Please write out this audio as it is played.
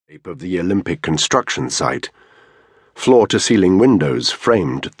of the Olympic construction site. Floor-to-ceiling windows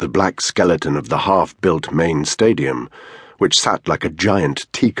framed the black skeleton of the half-built main stadium, which sat like a giant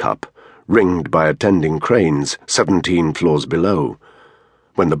teacup, ringed by attending cranes 17 floors below.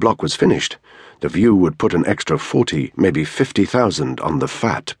 When the block was finished, the view would put an extra 40, maybe 50,000 on the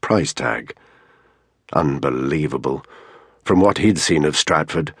fat price tag. Unbelievable. From what he'd seen of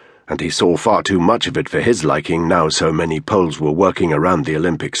Stratford, and he saw far too much of it for his liking now so many Poles were working around the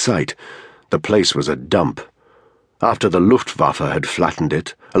Olympic site, the place was a dump. After the Luftwaffe had flattened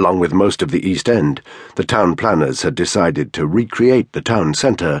it, along with most of the East End, the town planners had decided to recreate the town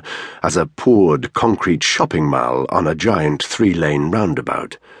centre as a poured concrete shopping mall on a giant 3-lane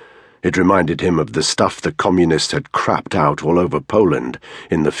roundabout. It reminded him of the stuff the communists had crapped out all over Poland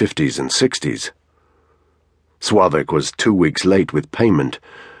in the 50s and 60s. Sławek was 2 weeks late with payment,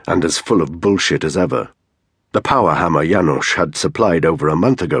 and as full of bullshit as ever. The power hammer Janusz had supplied over a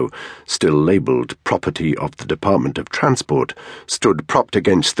month ago, still labelled property of the Department of Transport, stood propped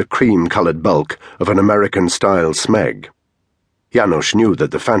against the cream-coloured bulk of an American-style Smeg. Janusz knew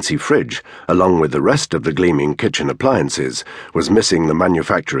that the fancy fridge, along with the rest of the gleaming kitchen appliances, was missing the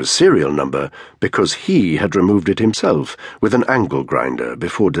manufacturer's serial number because he had removed it himself with an angle grinder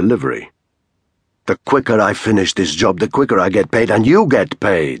before delivery. "The quicker I finish this job, the quicker I get paid, and you get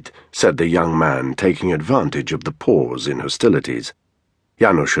paid," said the young man, taking advantage of the pause in hostilities.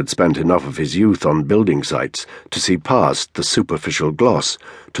 Janusz had spent enough of his youth on building sites to see past the superficial gloss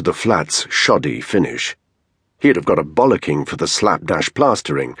to the flat's shoddy finish. He'd have got a bollocking for the slapdash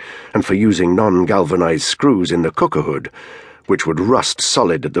plastering and for using non-galvanized screws in the cooker hood, which would rust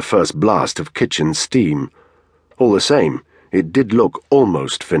solid at the first blast of kitchen steam. All the same, it did look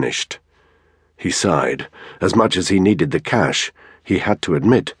almost finished. He sighed. As much as he needed the cash, he had to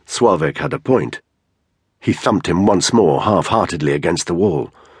admit Sławek had a point. He thumped him once more half-heartedly against the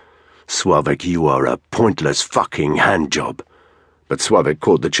wall. "Sławek, you are a pointless fucking handjob." But Sławek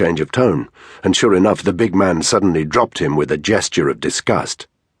caught the change of tone, and sure enough the big man suddenly dropped him with a gesture of disgust.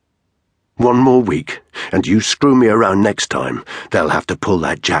 "One more week, and you screw me around next time, they'll have to pull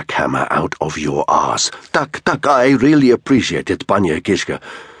that jackhammer out of your arse. Tak, I really appreciate it, Panie Kiszka."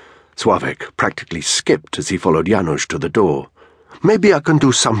 Sławek practically skipped as he followed Janusz to the door. "Maybe I can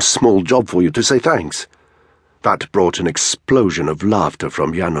do some small job for you to say thanks." That brought an explosion of laughter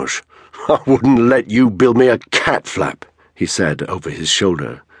from Janusz. "I wouldn't let you build me a cat flap," he said over his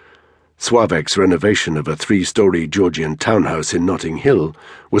shoulder. Sławek's renovation of a 3-story Georgian townhouse in Notting Hill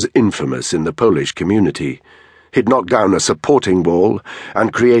was infamous in the Polish community. He'd knocked down a supporting wall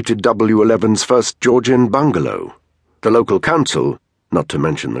and created W11's first Georgian bungalow. The local council, not to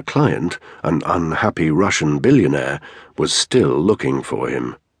mention the client, an unhappy Russian billionaire, was still looking for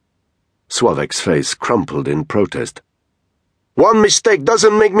him. Sławek's face crumpled in protest. "One mistake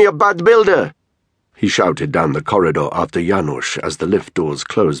doesn't make me a bad builder," he shouted down the corridor after Janusz as the lift doors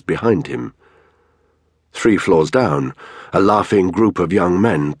closed behind him. 3 floors down, a laughing group of young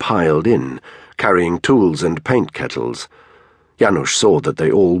men piled in, carrying tools and paint kettles. Janusz saw that they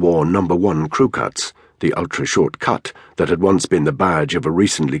all wore No. 1 crew cuts, the ultra-short cut that had once been the badge of a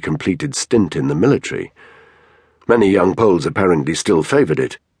recently completed stint in the military. Many young Poles apparently still favoured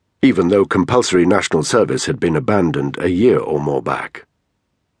it, even though compulsory national service had been abandoned a year or more back.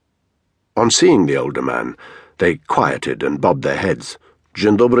 On seeing the older man, they quieted and bobbed their heads.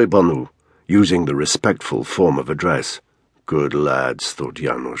 "Dzień dobry panu," using the respectful form of address. Good lads, thought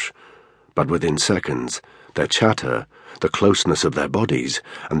Janusz. But within seconds, their chatter, the closeness of their bodies,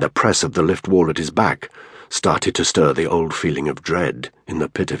 and the press of the lift wall at his back started to stir the old feeling of dread in the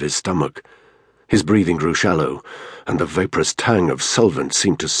pit of his stomach. His breathing grew shallow, and the vaporous tang of solvent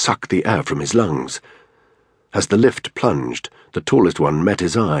seemed to suck the air from his lungs. As the lift plunged, the tallest one met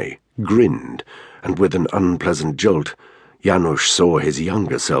his eye, grinned, and with an unpleasant jolt, Janusz saw his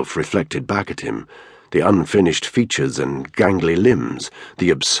younger self reflected back at him, the unfinished features and gangly limbs, the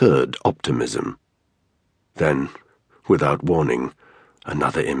absurd optimism. Then, without warning,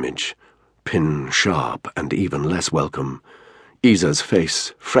 another image, pin-sharp and even less welcome. Isa's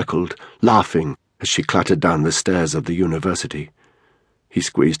face, freckled, laughing as she clattered down the stairs of the university. He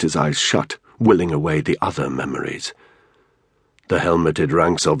squeezed his eyes shut, willing away the other memories. The helmeted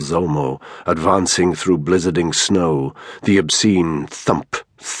ranks of Zomo, advancing through blizzarding snow, the obscene thump,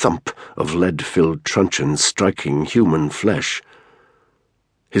 thump of lead-filled truncheons striking human flesh.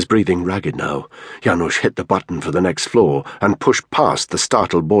 His breathing ragged now, Janusz hit the button for the next floor and pushed past the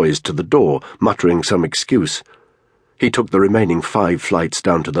startled boys to the door, muttering some excuse. He took the remaining 5 flights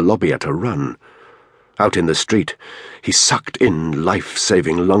down to the lobby at a run. Out in the street, he sucked in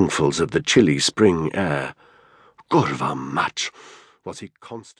life-saving lungfuls of the chilly spring air. Kurwa mać! Was he constant?